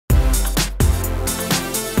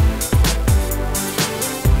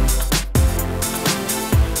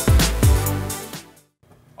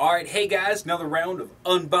Alright, hey guys, another round of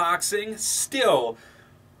unboxing. Still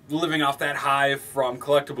living off that high from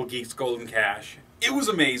Collectible Geeks Golden Cash. It was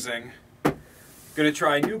amazing. Gonna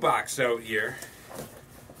try a new box out here.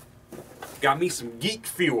 Got me some Geek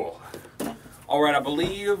Fuel. Alright, I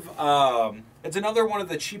believe it's another one of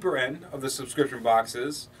the cheaper end of the subscription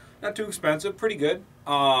boxes. Not too expensive, pretty good.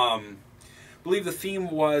 I believe the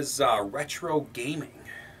theme was retro gaming.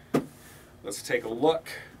 Let's take a look.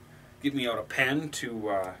 Get me out a pen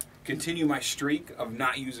to continue my streak of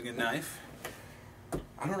not using a knife.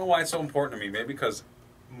 I don't know why it's so important to me. Maybe because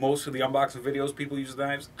most of the unboxing videos people use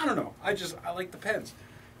knives. I don't know. I like the pens.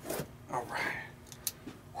 All right.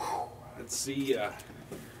 Let's see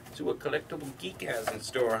what Collectible Geek has in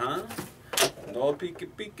store, huh? No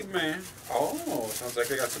peeky man. Oh, sounds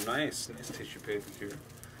like I got some nice tissue paper here.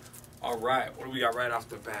 All right, what do we got right off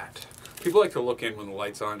the bat? People like to look in when the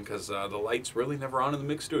light's on because the light's really never on in the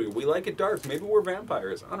mix studio. We like it dark. Maybe we're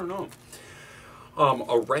vampires. I don't know.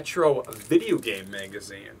 A retro video game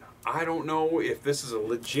magazine. I don't know if this is a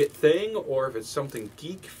legit thing or if it's something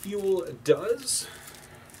Geek Fuel does.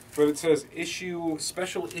 But it says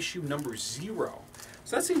special issue number 0.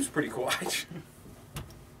 So that seems pretty cool.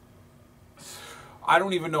 I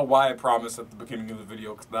don't even know why I promised at the beginning of the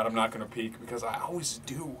video that I'm not going to peek, because I always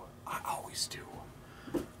do. I always do.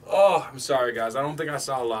 Oh, I'm sorry guys. I don't think I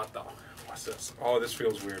saw a lot though. What's this? Oh, this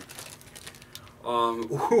feels weird.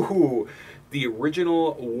 Ooh, the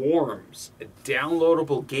original Worms, a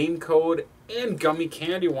downloadable game code, and gummy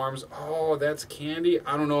candy worms. Oh, that's candy.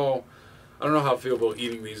 I don't know how I feel about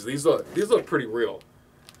eating these. These look pretty real.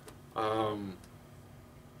 All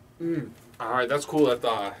right, that's cool. That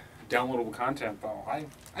the downloadable content though. I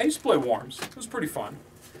used to play Worms. It was pretty fun.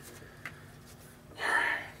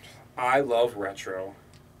 I love retro.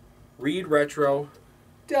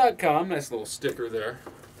 ReadRetro.com. Nice little sticker there.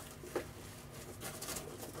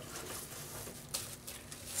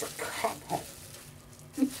 It's a cup.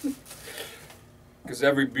 Because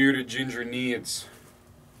every bearded ginger needs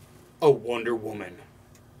a Wonder Woman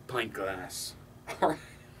pint glass. I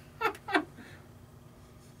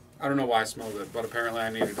don't know why I smelled it, but apparently I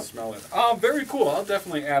needed to smell it. Very cool. I'll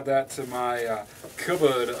definitely add that to my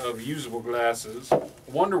cupboard of usable glasses.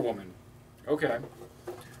 Wonder Woman. Okay.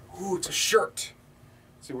 Ooh, it's a shirt.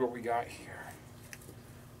 Let's see what we got here.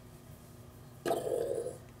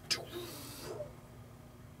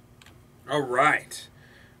 All right.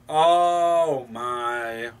 Oh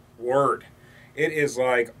my word. It is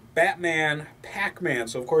like Batman, Pac-Man.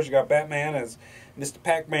 So of course you got Batman as Mr.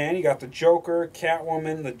 Pac-Man. You got the Joker,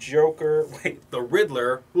 Catwoman, the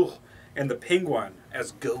Riddler, and the Penguin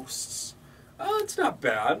as ghosts. Oh, it's not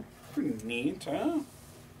bad. Pretty neat, huh?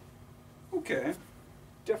 Okay.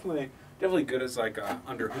 Definitely good as like a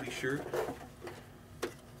under hoodie shirt.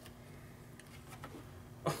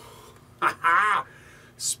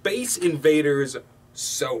 Space Invaders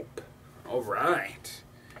soap. All right.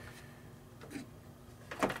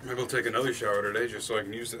 Maybe I'll take another shower today just so I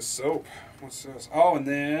can use this soap. What's this? Oh, and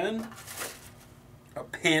then a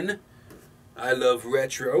pen. I love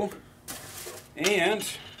retro. And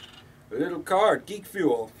a little card. Geek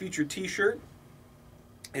Fuel featured t-shirt.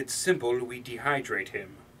 It's simple, we dehydrate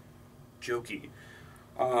him. Jokey.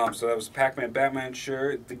 So that was the Pac-Man Batman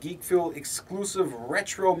shirt. The Geek Fuel exclusive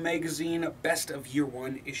retro magazine, best of year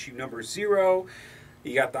 1, issue number 0.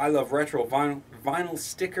 You got the I Love Retro vinyl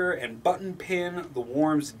sticker and button pin, the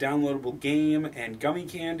Worms downloadable game, and gummy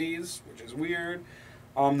candies, which is weird.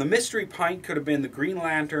 The mystery pint could have been the Green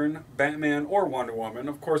Lantern, Batman, or Wonder Woman.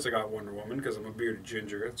 Of course I got Wonder Woman because I'm a bearded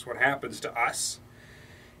ginger. That's what happens to us.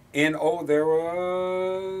 And oh, there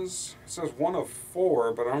was, it says 1 of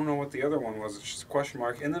 4, but I don't know what the other one was. It's just a question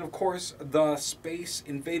mark. And then, of course, the Space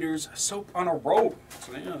Invaders soap on a rope.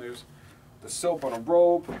 So, yeah, there's the soap on a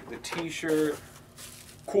rope, the t-shirt,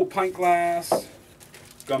 cool pint glass,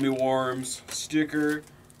 gummy worms, sticker,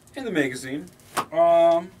 and the magazine.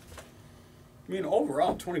 I mean,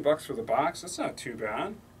 overall, 20 bucks for the box. That's not too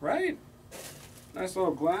bad, right? Nice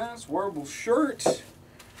little glass, wearable shirt.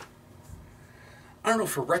 I don't know,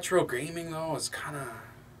 for retro gaming though, I was kind of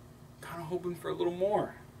hoping for a little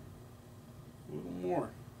more.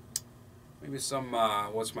 Maybe some,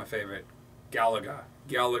 what's my favorite? Galaga.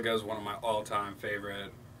 Galaga is one of my all-time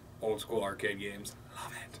favorite old school arcade games.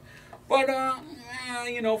 Love it. But,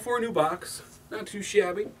 you know, for a new box, not too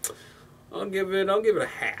shabby. I'll give it a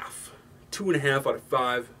half. 2.5 out of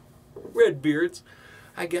 5. Red beards.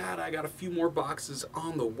 I got a few more boxes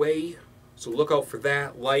on the way. So look out for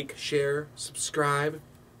that. Like, share, subscribe.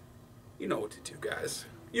 You know what to do, guys.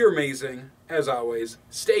 You're amazing. As always,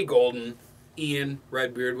 stay golden. Ian,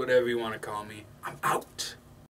 Redbeard, whatever you want to call me. I'm out.